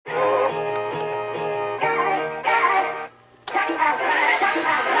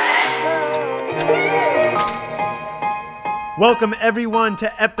Welcome everyone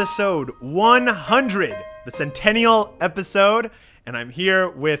to episode 100, the centennial episode. And I'm here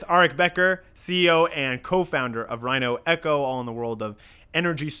with Arik Becker, CEO and co-founder of Rhino Echo, all in the world of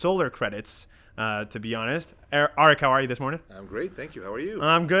energy solar credits, to be honest. Arik, how are you this morning? I'm great, thank you. How are you?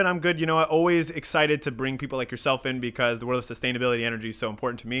 I'm good. You know, I'm always excited to bring people like yourself in because the world of sustainability energy is so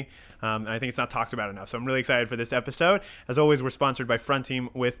important to me. And I think it's not talked about enough. So I'm really excited for this episode. As always, we're sponsored by Front Team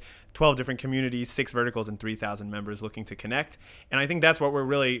with 12 different communities, 6 verticals, and 3,000 members looking to connect. And I think that's what we're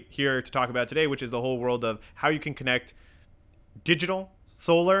really here to talk about today, which is the whole world of how you can connect digital,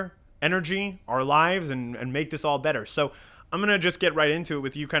 solar, energy, our lives, and make this all better. So I'm going to just get right into it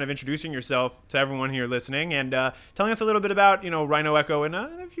with you kind of introducing yourself to everyone here listening and telling us a little bit about, Rhino Echo in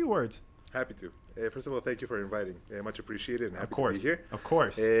a few words. Happy to. First of all, thank you for inviting. Much appreciated and happy to be here. Of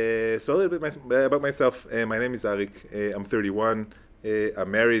course. So a little bit about myself. My name is Arik. I'm 31. I'm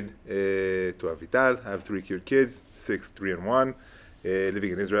married to Avital. I have 3 cute kids, 6, 3, and 1.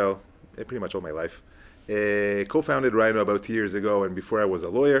 Living in Israel pretty much all my life. Co-founded Rhino about 2 years ago, and before I was a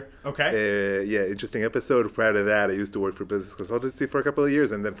lawyer. Okay. Interesting episode. Prior to that, I used to work for business consultancy for a couple of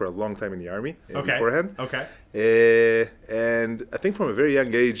years, and then for a long time in the army beforehand. Okay. And I think from a very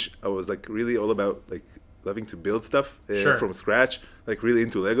young age, I was really all about loving to build stuff from scratch, really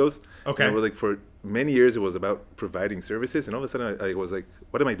into Legos. Okay. And it was for many years, it was about providing services, and all of a sudden I was like,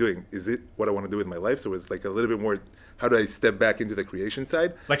 what am I doing? Is it what I want to do with my life? So it was a little bit more, how do I step back into the creation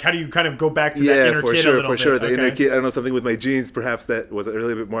side? How do you kind of go back to that inner kid a little bit? For sure. The inner kid, I don't know, something with my genes, perhaps that was a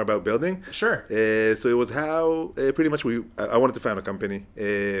little bit more about building. Sure. So it was how pretty much I wanted to found a company,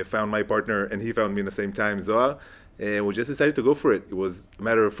 found my partner, and he found me in the same time, Zohar. And we just decided to go for it. It was a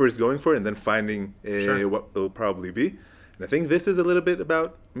matter of first going for it and then finding what it'll probably be. And I think this is a little bit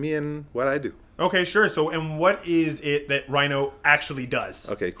about me and what I do. Okay, sure. So, and what is it that Rhino actually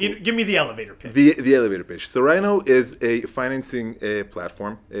does? Okay, cool. Give me the elevator pitch. The elevator pitch. So Rhino is a financing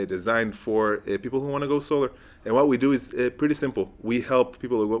platform designed for people who want to go solar. And what we do is pretty simple. We help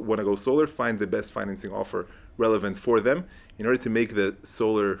people who want to go solar find the best financing offer relevant for them in order to make the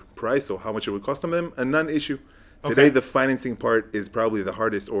solar price, or how much it would cost them, a non-issue. Today, the financing part is probably the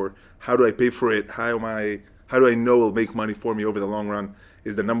hardest, or how do I pay for it? How do I know it'll make money for me over the long run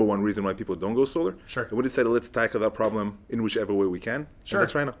is the number one reason why people don't go solar. Sure. And we decided, let's tackle that problem in whichever way we can. Sure. And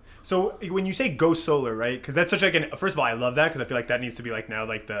that's Rhino. So when you say go solar, right? Because that's such first of all, I love that because I feel like that needs to be the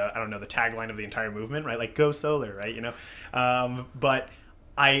tagline of the entire movement, right? Go solar, right? But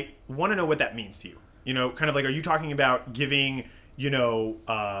I want to know what that means to you. Are you talking about giving,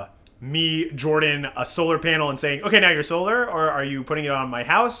 me, Jordan, a solar panel and saying, okay, now you're solar? Or are you putting it on my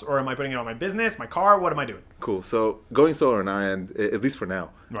house? Or am I putting it on my business, my car? What am I doing? Cool. So going solar on our end, at least for now,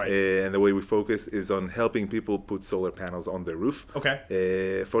 right. And the way we focus is on helping people put solar panels on their roof. Okay.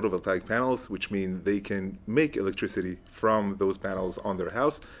 Photovoltaic panels, which mean they can make electricity from those panels on their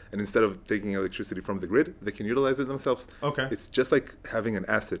house. And instead of taking electricity from the grid, they can utilize it themselves. Okay. It's just like having an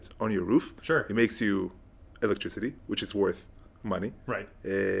asset on your roof. Sure. It makes you electricity, which is worth money. Right.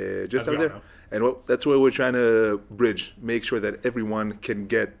 Just out there. And that's where we're trying to bridge, make sure that everyone can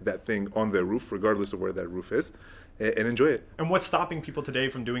get that thing on their roof, regardless of where that roof is, and enjoy it. And what's stopping people today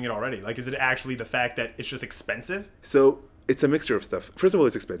from doing it already? Is it actually the fact that it's just expensive? So it's a mixture of stuff. First of all,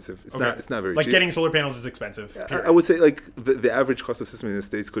 it's expensive. It's not very cheap. Getting solar panels is expensive. I would say the average cost of system in the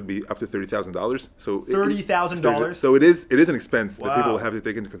States could be up to $30,000. So $30,000. So it is an expense Wow. that people have to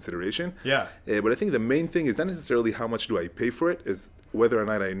take into consideration. Yeah. But I think the main thing is not necessarily how much do I pay for it, is whether or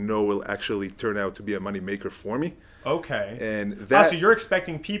not I know will actually turn out to be a money maker for me. Okay. And that. So you're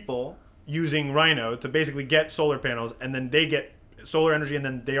expecting people using Rhino to basically get solar panels, and then they get solar energy, and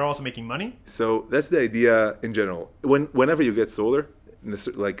then they are also making money? So that's the idea in general. Whenever you get solar,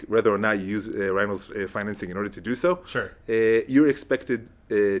 whether or not you use Rhino's financing in order to do so, sure, you're expected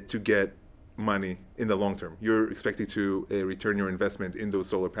to get money in the long term. You're expected to return your investment in those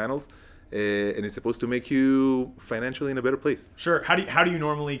solar panels, and it's supposed to make you financially in a better place. Sure. How do you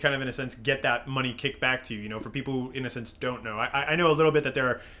normally kind of, in a sense, get that money kicked back to you? For people who, in a sense, don't know. I know a little bit that there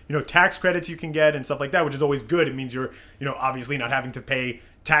are, tax credits you can get and stuff like that, which is always good. It means you're, obviously not having to pay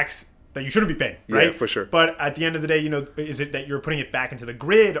tax that you shouldn't be paying, right? Yeah, for sure. But at the end of the day, is it that you're putting it back into the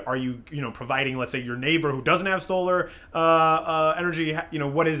grid? Are you, providing, let's say, your neighbor who doesn't have solar energy?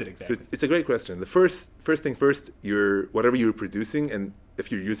 What is it exactly? So it's a great question. The first thing first, whatever you're producing, and if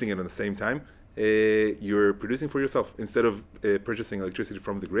you're using it at the same time, you're producing for yourself. Instead of purchasing electricity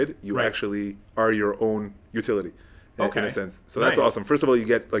from the grid, you right. actually are your own utility. in a sense. So that's awesome. First of all, you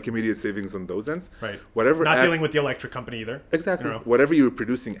get like immediate savings on those ends. Right. Whatever. Not dealing with the electric company either. Exactly. Whatever you're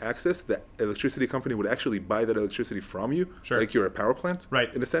producing access, the electricity company would actually buy that electricity from you. Sure. Like you're a power plant.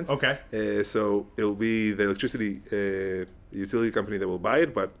 Right. In a sense. Okay. So it'll be the electricity utility company that will buy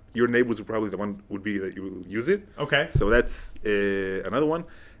it, but your neighbors will probably would be that you will use it. Okay. So that's another one.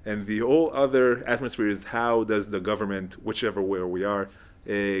 And the whole other atmosphere is how does the government, whichever where we are,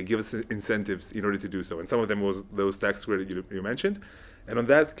 give us incentives in order to do so. And some of them was those tax credits you mentioned. And on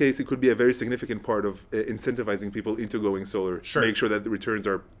that case, it could be a very significant part of incentivizing people into going solar. Sure. Make sure that the returns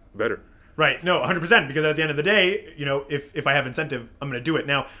are better. Right. No, 100%. Because at the end of the day, if I have incentive, I'm going to do it.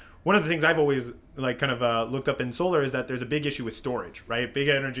 Now, one of the things I've always looked up in solar is that there's a big issue with storage, right? Big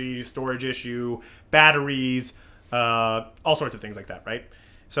energy storage issue, batteries, all sorts of things like that, right?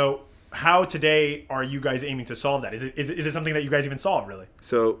 So how today are you guys aiming to solve that? Is it something that you guys even solve, really?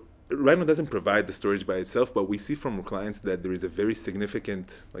 So Rhino doesn't provide the storage by itself, but we see from clients that there is a very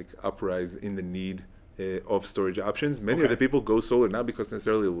significant uprise in the need of storage options. Many of the people go solar not because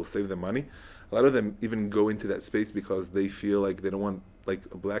necessarily it will save them money. A lot of them even go into that space because they feel like they don't want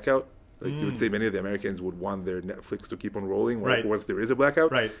a blackout. You would say many of the Americans would want their Netflix to keep on rolling once there is a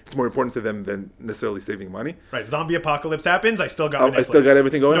blackout. Right. It's more important to them than necessarily saving money. Right. Zombie apocalumpse happens. I still got my Netflix. I still got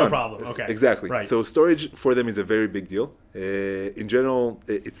everything going on. No problem. Okay. Exactly. Right. So storage for them is a very big deal. In general,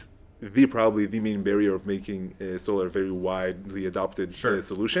 it's probably the main barrier of making solar a very widely adopted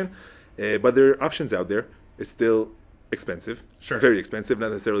solution. But there are options out there. It's still expensive, very expensive,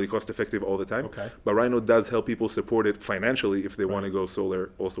 not necessarily cost effective all the time. Okay. But Rhino does help people support it financially if they want to go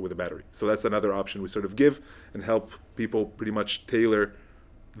solar also with a battery. So that's another option we sort of give and help people pretty much tailor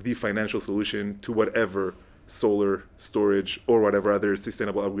the financial solution to whatever solar storage or whatever other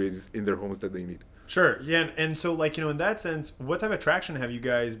sustainable upgrades in their homes that they need. Sure. Yeah. And so in that sense, what type of traction have you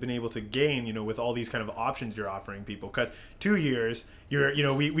guys been able to gain, with all these kind of options you're offering people? Because 2 years,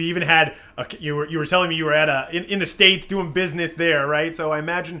 we even had, you were telling me you were at in the States doing business there, right? So I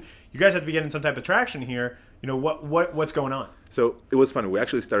imagine you guys have to be getting some type of traction here. What's going on? So it was funny. We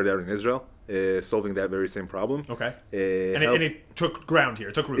actually started out in Israel, solving that very same problem. Okay. And it took ground here.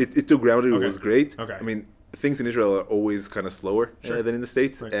 It took root. It took ground. It was great. Okay. I mean, things in Israel are always kind of slower than in the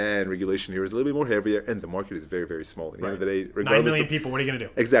States, and regulation here is a little bit more heavier, and the market is very, very small. At the end of the day, regardless 9 million people, what are you going to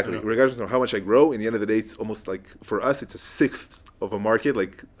do? Exactly. Regardless of how much I grow, in the end of the day, it's almost for us, it's a sixth of a market,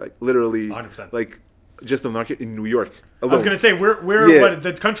 literally 100%. Just a market in New York alone. I was going to say, we're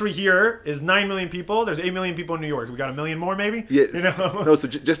the country here is 9 million people. There's 8 million people in New York. We got a million more, maybe? Yes. No, so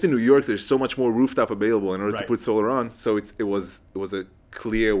just in New York, there's so much more rooftop available in order to put solar on. So it was a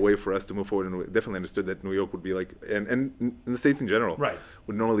clear way for us to move forward, and we definitely understood that New York would be and in the States in general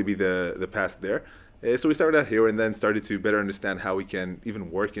would normally be the path there. So we started out here and then started to better understand how we can even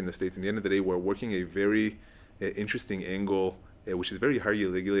work in the States. In the end of the day, we're working a very interesting angle, which is very highly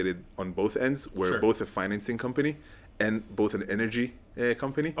regulated on both ends. We're both a financing company and both an energy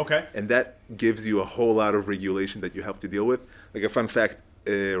company. Okay. And that gives you a whole lot of regulation that you have to deal with. Like a fun fact,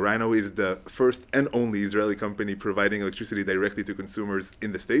 Rhino is the first and only Israeli company providing electricity directly to consumers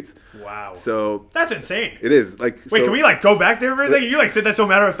in the States. Wow. So that's insane. It is. Wait, can we go back there for a second? You said that so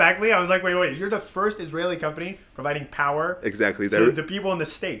matter-of-factly. I was like, wait. You're the first Israeli company providing power to the people in the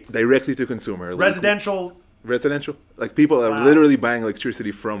States. Directly to consumer. Residential. People are literally buying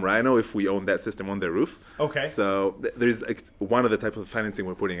electricity from Rhino if we own that system on their roof. Okay. So there's one of the type of financing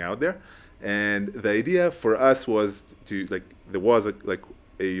we're putting out there. And the idea for us was to there was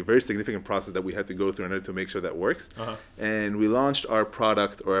a very significant process that we had to go through in order to make sure that works. Uh-huh. And we launched our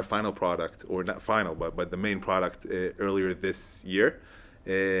product, or our final product, or not final, but the main product earlier this year.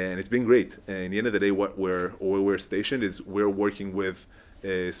 And it's been great. And at the end of the day, where we're stationed is we're working with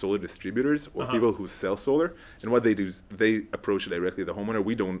solar distributors or people who sell solar. And what they do is they approach directly the homeowner.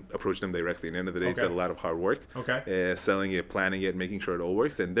 We don't approach them directly. At the end of the day, it's a lot of hard work. Okay. Selling it, planning it, making sure it all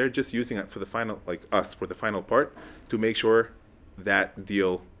works. And they're just using it for the final, for the final part to make sure that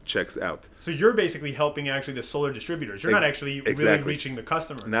deal checks out. So you're basically helping actually the solar distributors. You're not actually really reaching the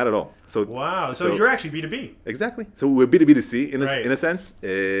customer. Not at all. So wow. So you're actually B2B. Exactly. So we're B2B2C in a sense.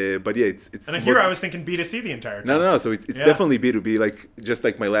 But yeah, it's. And here I was thinking B2C the entire time. No. So it's definitely B2B. Just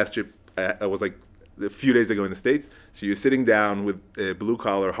like my last trip, I was a few days ago in the States. So you're sitting down with blue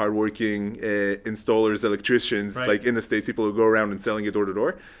collar, hardworking installers, electricians, in the States, people who go around and selling it door to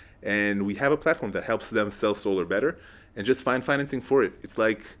door. And we have a platform that helps them sell solar better and just find financing for it. It's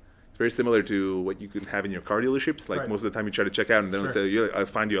very similar to what you could have in your car dealerships. Most of the time you try to check out and then say, I'll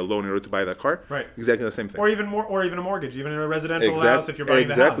find you a loan in order to buy that car. Right. Exactly the same thing. Or even a mortgage, even in a residential house if you're buying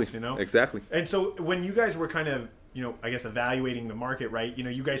the house, Exactly. And so when you guys were kind of I guess evaluating the market, right?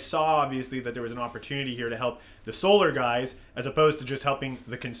 You guys saw obviously that there was an opportunity here to help the solar guys as opposed to just helping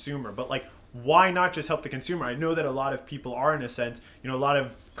the consumer. But like, why not just help the consumer? I know that a lot of people are, in a sense, a lot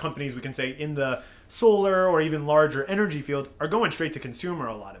of companies, we can say, in the solar or even larger energy field are going straight to consumer,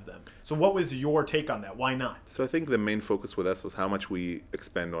 a lot of them. So what was your take on that? Why not? So I think the main focus with us was how much we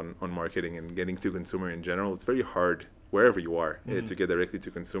expend on marketing and getting to consumer in general. It's very hard wherever you are to get directly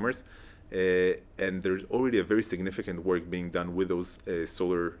to consumers. And there's already a very significant work being done with those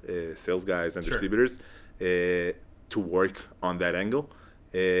solar sales guys and distributors to work on that angle.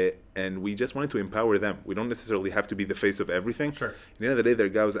 And we just wanted to empower them. We don't necessarily have to be the face of everything. Sure. At the end of the day, there are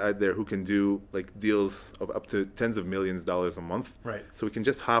guys out there who can do like deals of up to tens of millions of dollars a month. Right. So we can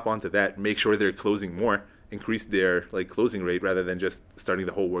just hop onto that, make sure they're closing more, increase their like closing rate rather than just starting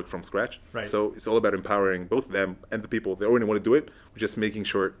the whole work from scratch. Right. So it's all about empowering both them and the people that already want to do it. We're just making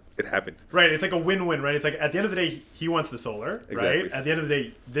sure it happens. Right. It's like a win-win, right? It's like at the end of the day, he wants the solar, Exactly. right? At the end of the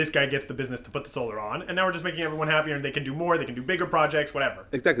day, this guy gets the business to put the solar on, and now we're just making everyone happier, and they can do more, they can do bigger projects, whatever.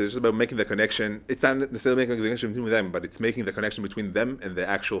 Exactly. It's just about making the connection. It's not necessarily making the connection between them, but it's making the connection between them and the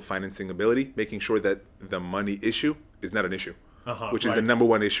actual financing ability, making sure that the money issue is not an issue. Which is the number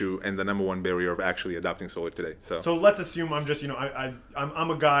one issue and the number one barrier of actually adopting solar today. So let's assume I'm just,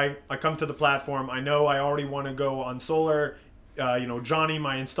 I'm a guy. I come to the platform. I know I already want to go on solar. Johnny,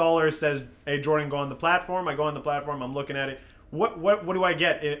 my installer, says, "Hey, Jordan, go on the platform." I go on the platform. I'm looking at it. What do I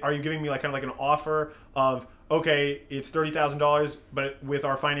get? Are you giving me like kind of like an offer of, okay, it's $30,000, but with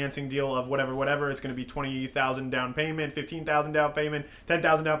our financing deal of whatever, it's going to be $20,000 down payment, $15,000 down payment,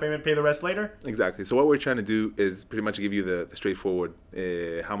 $10,000 down payment, pay the rest later? Exactly. So what we're trying to do is pretty much give you the straightforward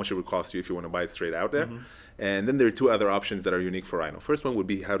how much it would cost you if you want to buy it straight out there. And then there are two other options that are unique for Rhino. First one would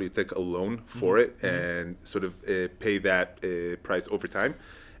be how do you take a loan for it and sort of pay that price over time.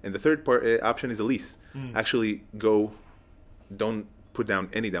 And the third option is a lease. Actually don't put down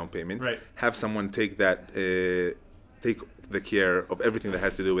any down payment. Right. Have someone take the care of everything that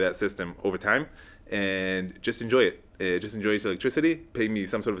has to do with that system over time, and just enjoy it. Just enjoy its electricity. Pay me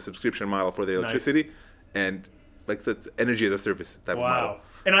some sort of a subscription model for the electricity, and like that's energy as a service type of model.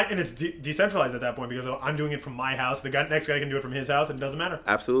 And it's decentralized at that point because I'm doing it from my house. The next guy can do it from his house, and it doesn't matter.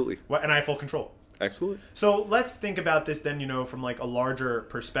 Absolutely. And I have full control. Absolutely. So let's think about this then, from like a larger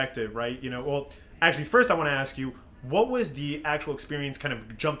perspective, right? Well, actually, first I want to ask you, what was the actual experience kind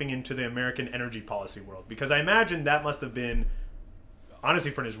of jumping into the American energy policy world? Because I imagine that must have been, honestly,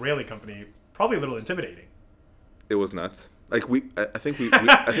 for an Israeli company, probably a little intimidating. It was nuts. Like I think we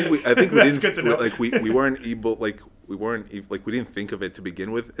didn't, good to know. Like we weren't able, we didn't think of it to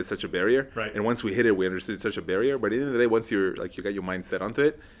begin with as such a barrier. Right. And once we hit it, we understood it's such a barrier. But at the end of the day, once you got your mind set onto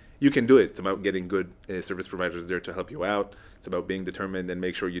it, you can do it. It's about getting good service providers there to help you out. It's about being determined and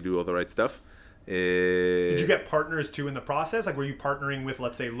make sure you do all the right stuff. Did you get partners too in the process? Like, were you partnering with,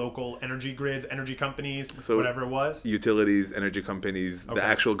 let's say, local energy grids, energy companies, whatever it was? Utilities, energy companies, the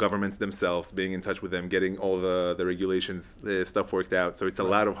actual governments themselves, being in touch with them, getting all the regulations, stuff worked out. So it's a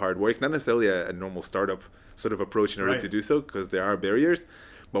lot of hard work, not necessarily a normal startup sort of approach in order to do so, because there are barriers.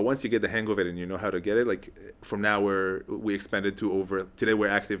 But once you get the hang of it and you know how to get it, like from now we expanded to today we're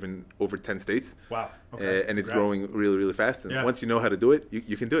active in over 10 states. Wow. Okay. And it's growing really, really fast. And once you know how to do it,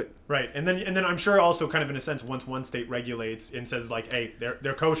 you can do it. Right. And then I'm sure also kind of in a sense, once one state regulates and says like, hey,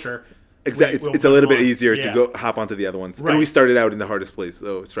 they're kosher. Exactly. It's a little bit easier to hop onto the other ones. Right. And we started out in the hardest place.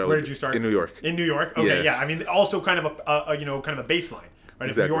 So it's probably, where did you start? In New York. In New York? Okay, yeah. I mean, also kind of a kind of a baseline, right?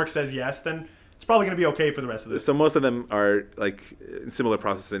 Exactly. If New York says yes, then it's probably going to be okay for the rest of this. So most of them are like similar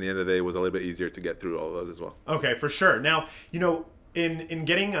process. In the end of the day, it was a little bit easier to get through all of those as well. Okay, for sure. Now, in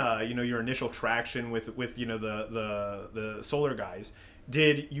getting your initial traction with the solar guys,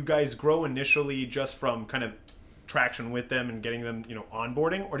 did you guys grow initially just from kind of traction with them and getting them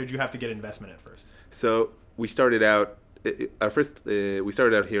onboarding, or did you have to get investment at first? So we started out we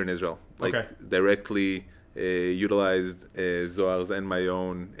started out here in Israel, directly. Utilized Zohar's and my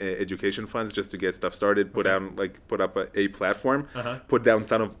own education funds just to get stuff started. Put up a platform, put down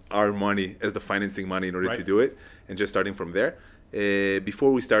some of our money as the financing money in order to do it, and just starting from there.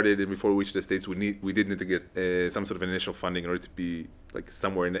 Before we started and before we reached the States, we did need to get some sort of initial funding in order to be like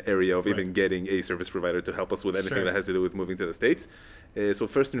somewhere in the area of even getting a service provider to help us with anything that has to do with moving to the States. So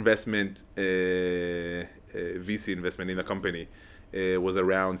first investment, VC investment in the company. Was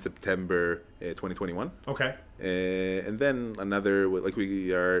around September 2021. Okay. And then another,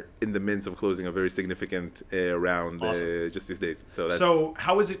 we are in the midst of closing a very significant round just these days. So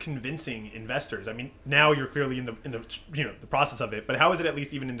how is it convincing investors? I mean, now you're clearly in the process of it, but how is it at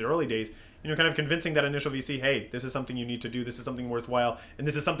least even in the early days, kind of convincing that initial VC, hey, this is something you need to do, this is something worthwhile, and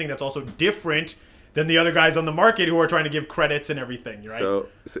this is something that's also different than the other guys on the market who are trying to give credits and everything, right? So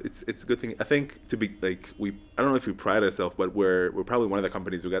it's a good thing. I think to be like I don't know if we pride ourselves, but we're probably one of the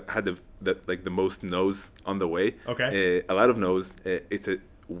companies who had the most no's on the way. Okay. A lot of no's. It's a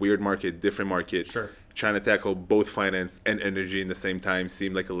weird market, different market. Sure. Trying to tackle both finance and energy in the same time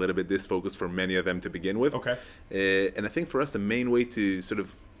seemed like a little bit disfocused for many of them to begin with. Okay. And I think for us, the main way to sort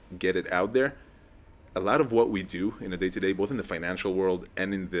of get it out there, a lot of what we do in a day-to-day, both in the financial world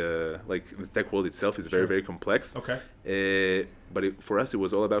and in the tech world itself, is very, very complex. Okay. But for us, it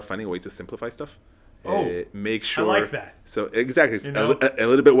was all about finding a way to simplify stuff. Make sure. I like that. So exactly, You know? a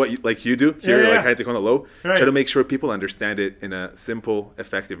little bit what you do here, Yeah. like high tech on the low. Right. Try to make sure people understand it in a simple,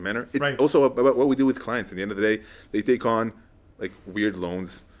 effective manner. It's Right. also about what we do with clients. At the end of the day, they take on like weird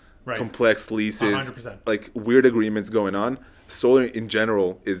loans, Right. complex leases, 100%. like weird agreements going on. Solar in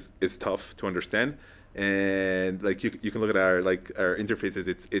general is tough to understand. And like you can look at our interfaces.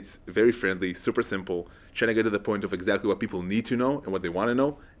 It's very friendly, super simple, trying to get to the point of exactly what people need to know and what they want to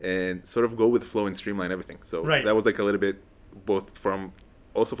know, and sort of go with the flow and streamline everything. So Right. that was like a little bit both from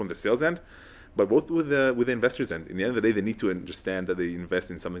the sales end, but both with the investors end. In the end of the day, they need to understand that they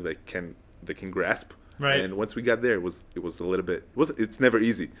invest in something they can grasp. Right. And once we got there, it was a little bit. It's never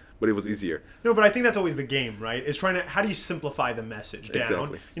easy, but it was easier. No, but I think that's always the game, right? Is trying to, how do you simplify the message down?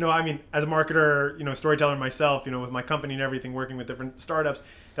 Exactly. You know, I mean, as a marketer, you know, storyteller myself, you know, with my company and everything, working with different startups,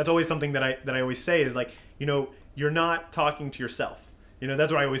 that's always something that I always say is like, you know, you're not talking to yourself. You know,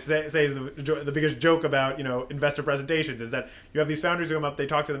 that's what I always say is the biggest joke about, you know, investor presentations is that you have these founders who come up, they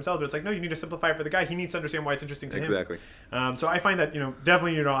talk to themselves, but it's like, no, you need to simplify it for the guy. He needs to understand why it's interesting to him. Exactly. So I find that, you know,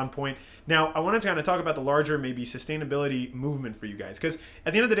 definitely you're on point. Now, I wanted to kind of talk about the larger maybe sustainability movement for you guys, because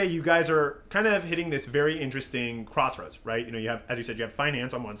at the end of the day, you guys are kind of hitting this very interesting crossroads, right? You know, you have, as you said, you have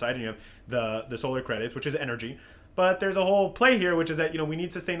finance on one side, and you have the solar credits, which is energy. But there's a whole play here, which is that, you know, we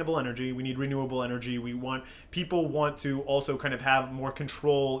need sustainable energy, we need renewable energy, people want to also kind of have more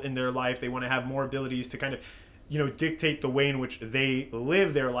control in their life, they want to have more abilities to kind of, you know, dictate the way in which they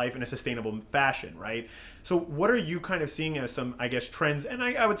live their life in a sustainable fashion, right? So what are you kind of seeing as some, I guess, trends, and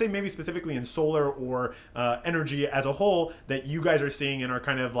I would say maybe specifically in solar or energy as a whole, that you guys are seeing and are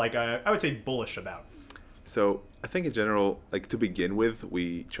kind of like, I would say, bullish about? So I think in general, like to begin with,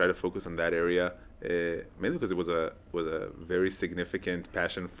 we try to focus on that area. Mainly because it was a very significant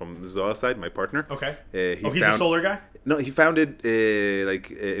passion from Zoa's side, my partner. Okay. He's a solar guy? No, he founded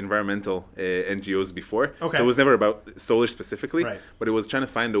environmental NGOs before. Okay. So it was never about solar specifically, Right. but it was trying to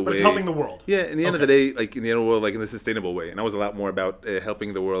find a way. But it's helping the world. Yeah, in the end of the Okay. day, like in the end of the world, like in a sustainable way. And I was a lot more about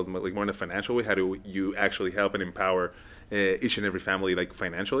helping the world, like more in a financial way. How do you actually help and empower each and every family, like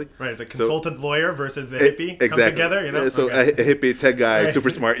financially? Right, it's a consultant lawyer versus the hippie exactly. come together, you know? So Okay. a hippie tech guy, Right. super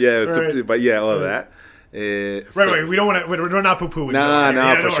smart, yeah, Right. but yeah, all of that. Right, we don't want to. We're not poo-pooing. No,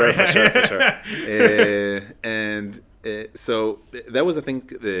 Joe. for sure, Yeah, for sure. So that was, I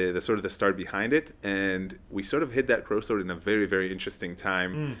think, the sort of the start behind it, and we sort of hit that crossroad in a very, very interesting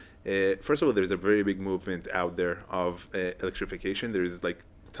time. First of all, there's a very big movement out there of electrification. There's like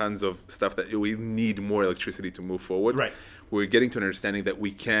tons of stuff that we need more electricity to move forward. Right. We're getting to an understanding that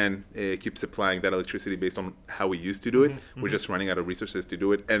we can keep supplying that electricity based on how we used to do it. We're just running out of resources to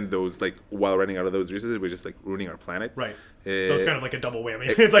do it, and those while running out of those resources, we're just like ruining our planet. Right. So it's kind of like a double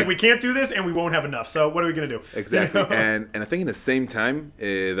whammy. It's like we can't do this, and we won't have enough. So what are we gonna do? Exactly. You know? And I think in the same time,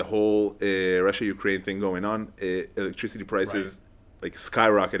 the whole Russia-Ukraine thing going on, electricity prices like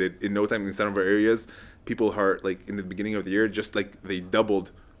skyrocketed in no time in some of our areas. People are like in the beginning of the year, just like they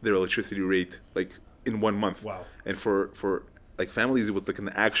doubled their electricity rate like in 1 month. Wow. And for like families, it was like an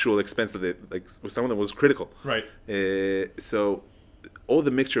actual expense that like some of them was critical. Right. So all the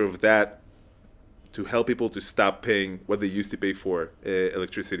mixture of that to help people to stop paying what they used to pay for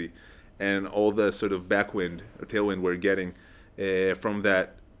electricity, and all the sort of backwind or tailwind we're getting from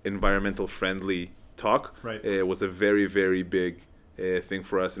that environmental friendly talk, Right. Was a very, very big thing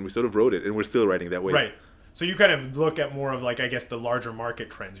for us, and we sort of wrote it, and we're still writing that way. Right. So you kind of look at more of like, I guess, the larger market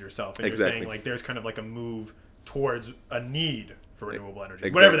trends yourself, and Exactly. you're saying like there's kind of like a move towards a need for renewable energy,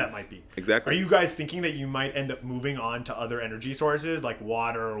 Exactly. whatever that might be. Exactly. Are you guys thinking that you might end up moving on to other energy sources like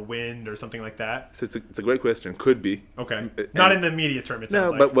water or wind or something like that? So it's a great question. Could be. Okay. Not in the immediate term, it No,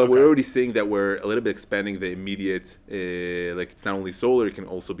 sounds like. but Okay. we're already seeing that we're a little bit expanding the immediate, like it's not only solar, it can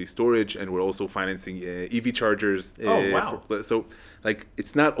also be storage, and we're also financing EV chargers. Oh, wow. So like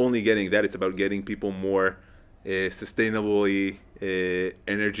it's not only getting that, it's about getting people more sustainably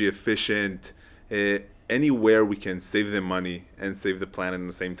energy efficient, anywhere we can save them money and save the planet at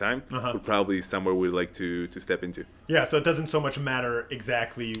the same time, would probably somewhere we'd like to step into. Yeah, so it doesn't so much matter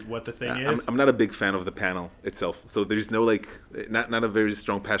exactly what the thing is. I'm not a big fan of the panel itself. So there's no like, not a very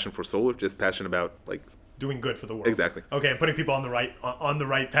strong passion for solar, just passion about like doing good for the world. Exactly. Okay, and putting people on the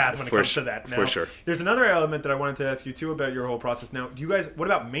right path when it comes to that. Now, for sure. There's another element that I wanted to ask you too about your whole process. Now, do you guys? What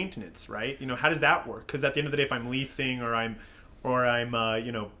about maintenance? Right? You know, how does that work? Because at the end of the day, if I'm leasing or I'm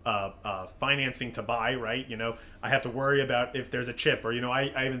financing to buy, right? You know, I have to worry about if there's a chip, or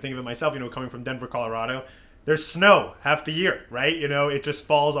I even think of it myself. You know, coming from Denver, Colorado. There's snow half the year, right? You know, it just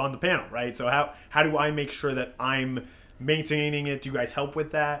falls on the panel, right? So how do I make sure that I'm maintaining it? Do you guys help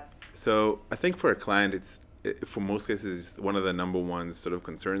with that? So I think for a client, for most cases, one of the number one sort of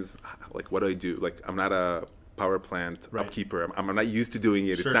concerns, like, what do I do? Like, I'm not a power plant upkeeper. I'm not used to doing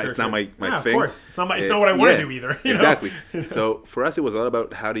it. It's not my thing. Of course. It's not what I want to do either. Exactly. So for us, it was all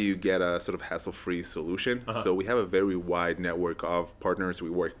about how do you get a sort of hassle-free solution. So we have a very wide network of partners we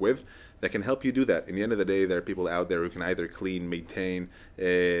work with that can help you do that. In the end of the day, there are people out there who can either clean, maintain,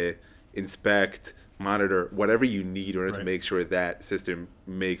 inspect, monitor, whatever you need in order to make sure that system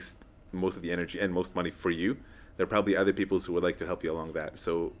makes most of the energy and most money for you. There are probably other people who would like to help you along that.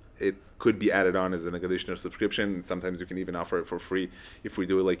 So it could be added on as an additional subscription. Sometimes you can even offer it for free if we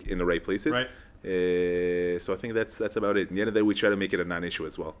do it like in the right places. Right. So I think that's about it. In the end of the day, we try to make it a non-issue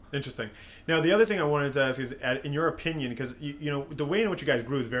as well. Interesting. Now, the other thing I wanted to ask is, in your opinion, because you know the way in which you guys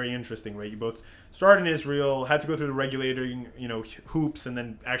grew is very interesting, right? You both started in Israel, had to go through the regulating, hoops, and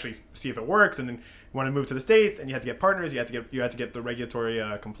then actually see if it works, and then you want to move to the States, and you had to get partners, you had to get the regulatory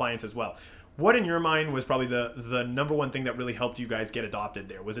compliance as well. What in your mind was probably the number one thing that really helped you guys get adopted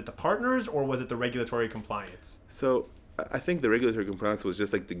there? Was it the partners or was it the regulatory compliance? So I think the regulatory compliance was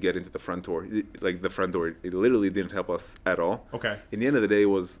just like to get into the front door. Like the front door, it literally didn't help us at all. Okay. In the end of the day, it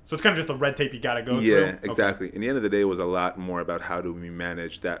was... So it's kind of just the red tape you got to go through? Yeah, exactly. Okay. In the end of the day, it was a lot more about how do we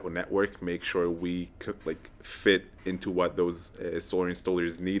manage that network, make sure we could fit into what those solar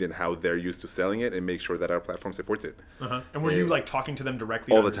installers need and how they're used to selling it, and make sure that our platform supports it. And were you talking to them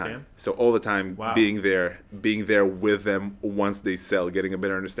directly all the time? So all the time, being there with them once they sell, getting a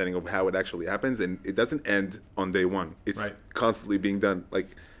better understanding of how it actually happens, and it doesn't end on day one. It's constantly being done.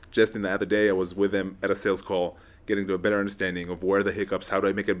 Like just in the other day, I was with them at a sales call, getting to a better understanding of where are the hiccups, how do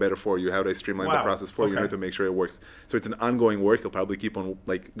I make it better for you, how do I streamline the process for you in order to make sure it works. So it's an ongoing work. It'll probably keep on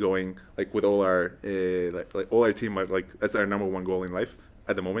going with all our all our team. That's our number one goal in life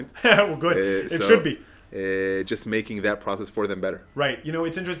at the moment. Well, good. It should be. Just making that process for them better. Right.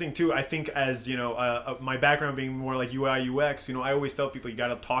 It's interesting too. I think as my background being more like UI UX, I always tell people you got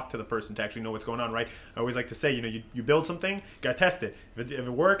to talk to the person to actually know what's going on. Right. I always like to say, you build something, you got to test it. If it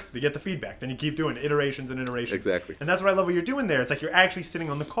works, you get the feedback. Then you keep doing iterations and iterations. Exactly. And that's what I love what you're doing there. It's like you're actually sitting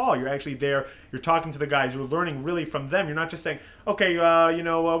on the call. You're actually there. You're talking to the guys. You're learning really from them. You're not just saying, okay,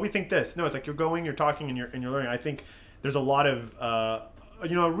 we think this. No, it's like you're going, you're talking, and you're learning. I think there's a lot of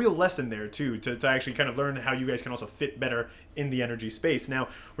a real lesson there too, to actually kind of learn how you guys can also fit better in the energy space. Now,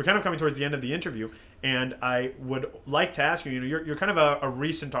 we're kind of coming towards the end of the interview, and I would like to ask you, you're kind of a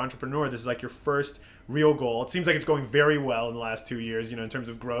recent entrepreneur. This is like your first real goal. It seems like it's going very well in the last 2 years, in terms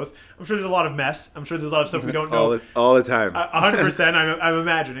of growth. I'm sure there's a lot of mess. I'm sure there's a lot of stuff we don't know. all the time. 100%, I'm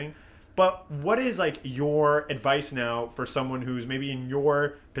imagining. But what is your advice now for someone who's maybe in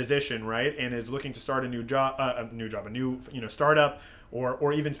your position, right, and is looking to start a new startup,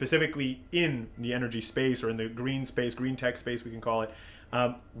 or even specifically in the energy space or in the green space, green tech space, we can call it.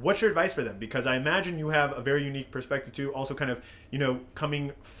 What's your advice for them? Because I imagine you have a very unique perspective too, also kind of,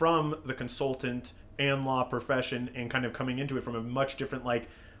 coming from the consultant and law profession and kind of coming into it from a much different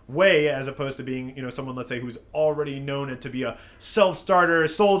way, as opposed to being someone, let's say, who's already known it to be a self-starter,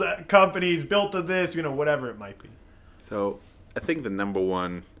 sold companies, built to this, whatever it might be. So I think the number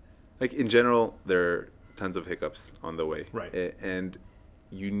one, in general, there are tons of hiccups on the way, right? And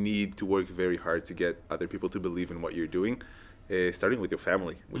you need to work very hard to get other people to believe in what you're doing, starting with your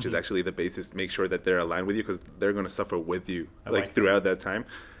family, which is actually the basis. Make sure that they're aligned with you, because they're going to suffer with you throughout that time.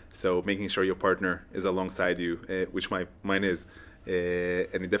 So making sure your partner is alongside you, which mine is.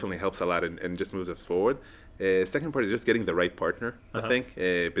 And it definitely helps a lot and just moves us forward. Second part is just getting the right partner, I think,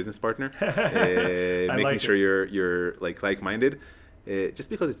 business partner, making sure you're like-minded, just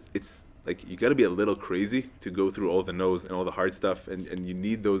because it's you got to be a little crazy to go through all the no's and all the hard stuff, and you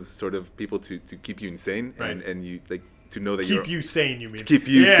need those sort of people to keep you insane, right. and you to know that keep you sane. You mean to keep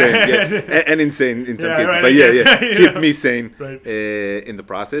you sane, and insane in some cases, right, but keep me sane right. In the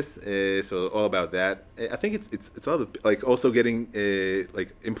process. So all about that. I think it's all like also getting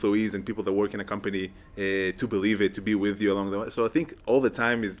like employees and people that work in a company to believe it, to be with you along the way. So I think all the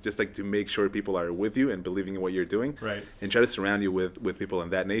time is just like to make sure people are with you and believing in what you're doing, right, and try to surround you with people in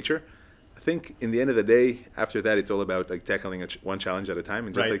that nature. I think in the end of the day, after that, it's all about like tackling one challenge at a time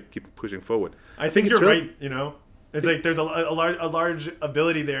and just right. like keep pushing forward. I think you're right. You know, it's like there's a large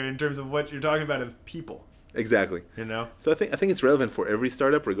ability there in terms of what you're talking about of people. Exactly. You know. So I think it's relevant for every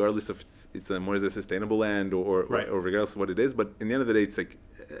startup, regardless if it's a more as a sustainable end or regardless of what it is. But in the end of the day, it's like,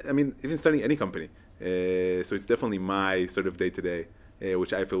 I mean, even starting any company. So it's definitely my sort of day to day.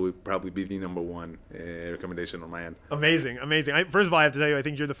 Which I feel would probably be the number one recommendation on my end. Amazing. First of all, I have to tell you, I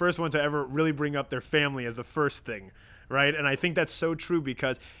think you're the first one to ever really bring up their family as the first thing, right? And I think that's so true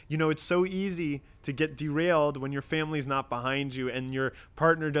because, you know, it's so easy to get derailed when your family's not behind you and your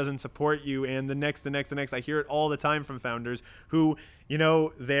partner doesn't support you and the next. I hear it all the time from founders who, you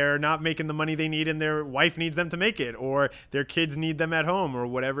know, they're not making the money they need and their wife needs them to make it, or their kids need them at home, or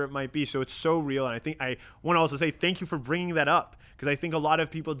whatever it might be. So it's so real. And I think I want to also say thank you for bringing that up, because I think a lot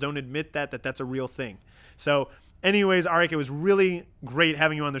of people don't admit that that's a real thing. So anyways, Arik, it was really great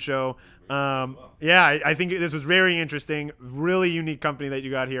having you on the show. I think this was very interesting, really unique company that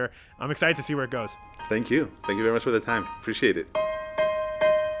you got here. I'm excited to see where it goes. Thank you. Thank you very much for the time. Appreciate it.